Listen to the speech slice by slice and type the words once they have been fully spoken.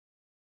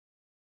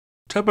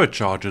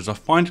Turbochargers are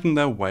finding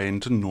their way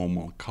into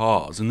normal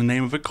cars in the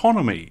name of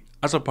economy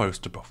as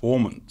opposed to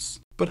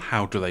performance. But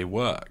how do they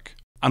work?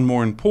 And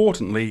more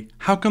importantly,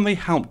 how can they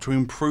help to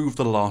improve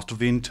the last of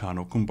the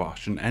internal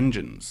combustion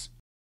engines?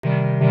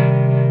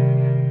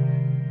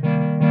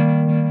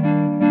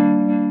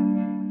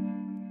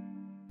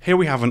 Here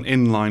we have an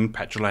inline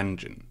petrol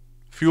engine.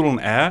 Fuel and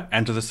air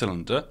enter the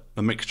cylinder,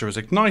 the mixture is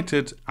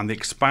ignited, and the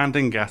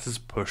expanding gases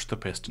push the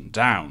piston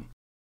down.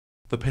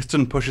 The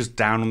piston pushes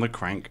down on the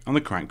crank and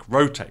the crank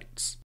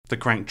rotates. The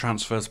crank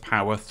transfers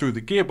power through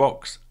the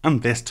gearbox,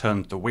 and this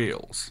turns the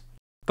wheels.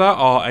 There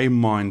are a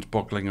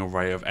mind-boggling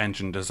array of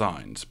engine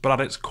designs, but at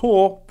its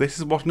core, this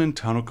is what an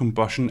internal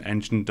combustion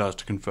engine does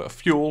to convert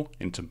fuel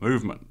into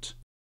movement.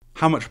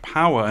 How much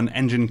power an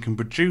engine can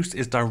produce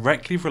is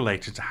directly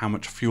related to how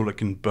much fuel it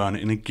can burn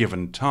in a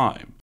given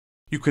time.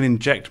 You can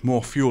inject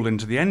more fuel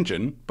into the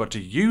engine, but to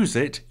use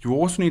it, you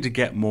also need to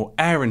get more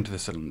air into the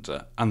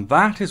cylinder, and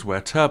that is where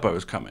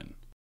turbos come in.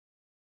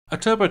 A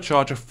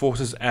turbocharger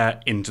forces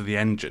air into the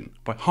engine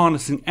by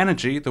harnessing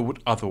energy that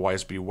would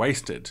otherwise be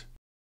wasted.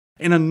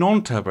 In a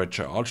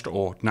non-turbocharged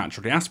or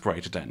naturally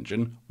aspirated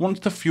engine, once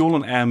the fuel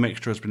and air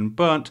mixture has been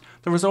burnt,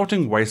 the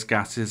resulting waste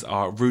gases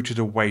are routed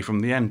away from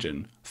the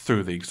engine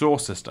through the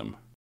exhaust system.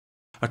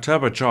 A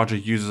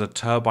turbocharger uses a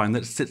turbine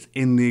that sits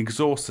in the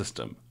exhaust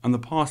system, and the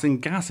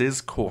passing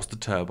gases cause the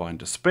turbine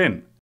to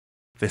spin.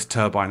 This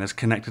turbine is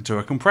connected to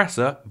a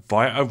compressor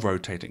via a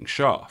rotating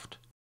shaft.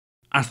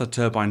 As the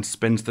turbine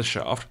spins the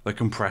shaft, the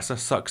compressor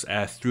sucks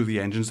air through the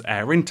engine's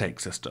air intake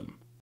system.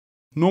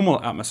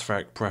 Normal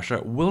atmospheric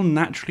pressure will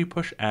naturally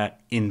push air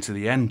into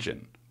the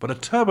engine, but a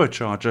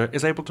turbocharger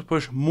is able to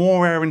push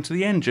more air into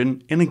the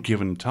engine in a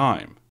given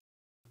time.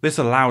 This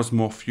allows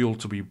more fuel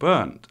to be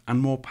burnt and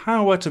more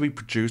power to be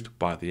produced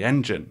by the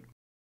engine.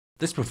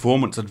 This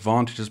performance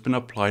advantage has been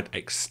applied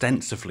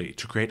extensively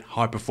to create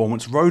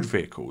high-performance road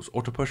vehicles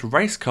or to push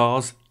race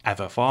cars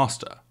ever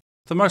faster.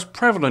 The most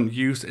prevalent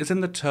use is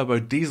in the turbo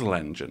diesel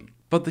engine,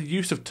 but the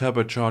use of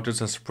turbochargers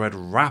has spread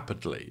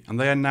rapidly, and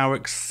they are now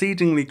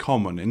exceedingly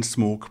common in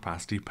small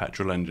capacity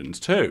petrol engines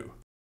too.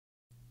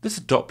 This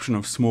adoption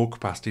of small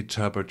capacity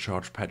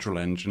turbocharged petrol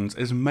engines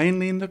is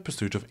mainly in the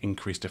pursuit of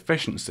increased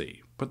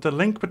efficiency, but the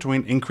link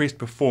between increased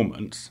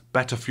performance,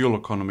 better fuel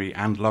economy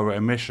and lower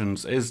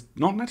emissions is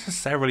not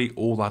necessarily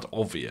all that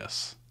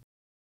obvious.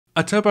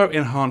 A turbo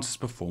enhances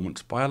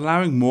performance by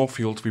allowing more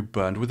fuel to be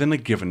burned within a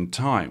given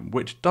time,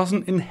 which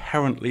doesn't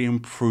inherently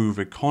improve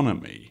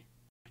economy.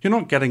 You're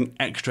not getting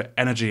extra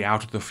energy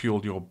out of the fuel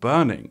you're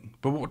burning,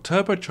 but what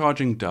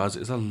turbocharging does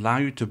is allow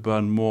you to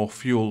burn more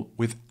fuel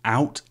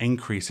without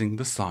increasing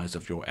the size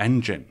of your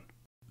engine.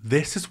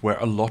 This is where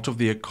a lot of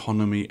the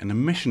economy and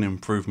emission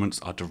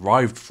improvements are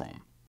derived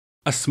from.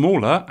 A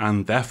smaller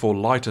and therefore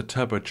lighter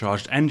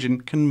turbocharged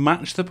engine can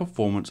match the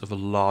performance of a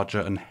larger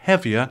and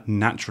heavier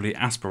naturally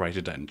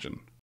aspirated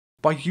engine.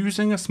 By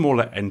using a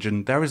smaller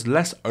engine, there is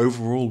less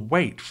overall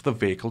weight for the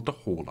vehicle to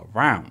haul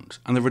around,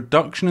 and the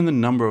reduction in the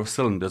number of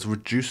cylinders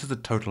reduces the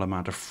total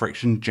amount of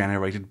friction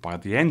generated by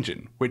the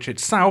engine, which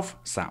itself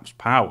saps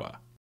power.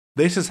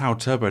 This is how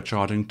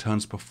turbocharging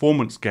turns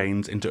performance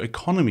gains into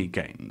economy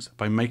gains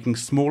by making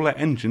smaller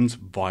engines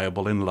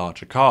viable in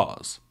larger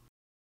cars.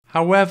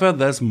 However,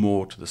 there's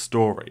more to the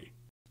story.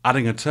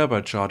 Adding a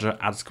turbocharger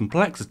adds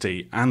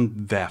complexity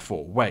and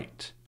therefore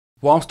weight.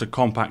 Whilst a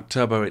compact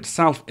turbo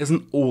itself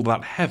isn't all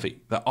that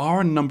heavy, there are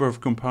a number of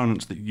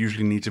components that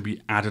usually need to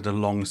be added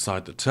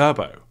alongside the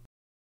turbo.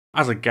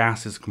 As a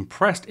gas is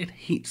compressed, it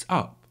heats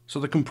up, so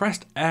the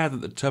compressed air that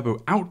the turbo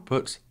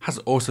outputs has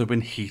also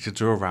been heated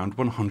to around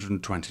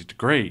 120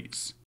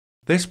 degrees.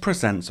 This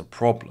presents a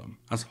problem,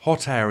 as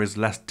hot air is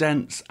less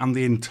dense and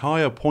the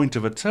entire point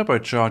of a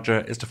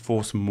turbocharger is to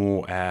force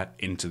more air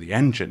into the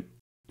engine.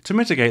 To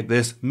mitigate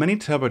this, many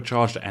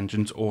turbocharged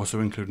engines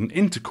also include an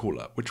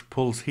intercooler which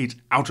pulls heat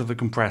out of the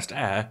compressed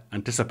air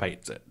and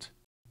dissipates it.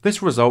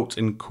 This results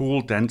in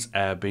cool, dense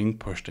air being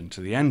pushed into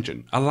the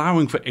engine,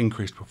 allowing for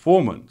increased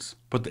performance,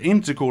 but the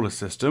intercooler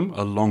system,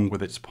 along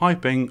with its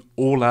piping,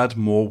 all add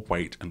more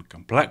weight and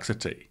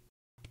complexity.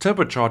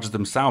 Turbochargers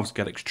themselves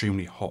get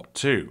extremely hot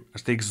too,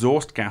 as the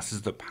exhaust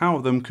gases that power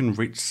them can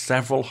reach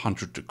several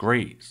hundred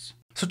degrees.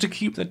 So to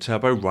keep the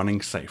turbo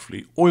running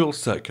safely, oil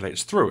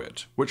circulates through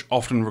it, which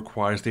often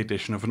requires the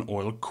addition of an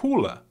oil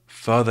cooler,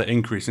 further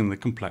increasing the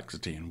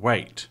complexity and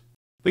weight.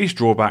 These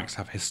drawbacks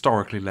have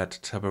historically led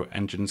to turbo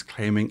engines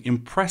claiming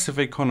impressive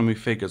economy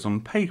figures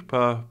on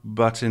paper,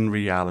 but in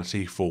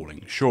reality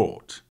falling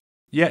short.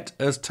 Yet,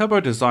 as turbo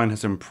design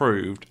has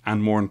improved,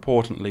 and more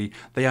importantly,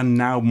 they are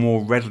now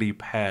more readily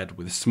paired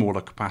with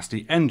smaller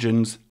capacity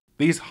engines,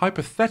 these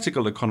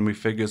hypothetical economy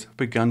figures have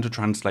begun to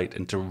translate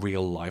into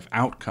real-life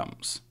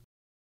outcomes.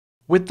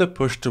 With the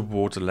push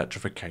towards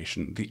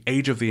electrification, the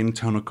age of the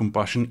internal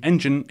combustion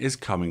engine is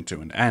coming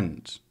to an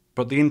end,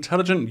 but the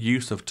intelligent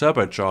use of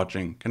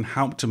turbocharging can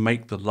help to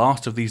make the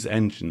last of these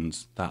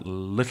engines that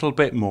little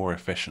bit more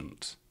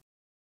efficient.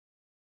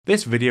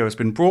 This video has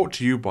been brought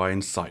to you by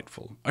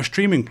Insightful, a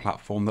streaming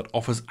platform that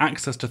offers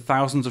access to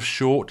thousands of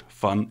short,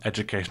 fun,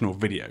 educational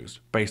videos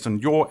based on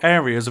your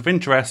areas of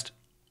interest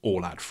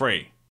all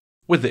ad-free.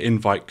 With the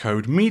invite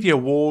code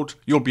MEDIAWARD,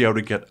 you'll be able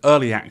to get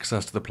early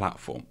access to the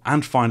platform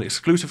and find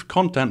exclusive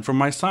content from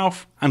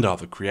myself and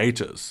other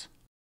creators.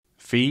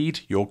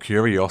 Feed your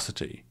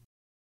curiosity.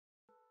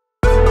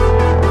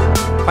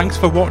 Thanks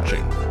for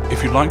watching.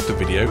 If you liked the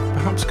video,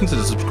 perhaps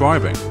consider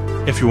subscribing.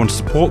 If you want to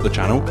support the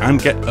channel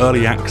and get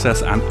early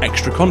access and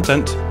extra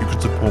content, you can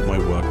support my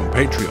work on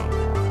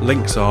Patreon.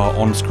 Links are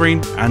on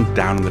screen and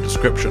down in the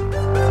description.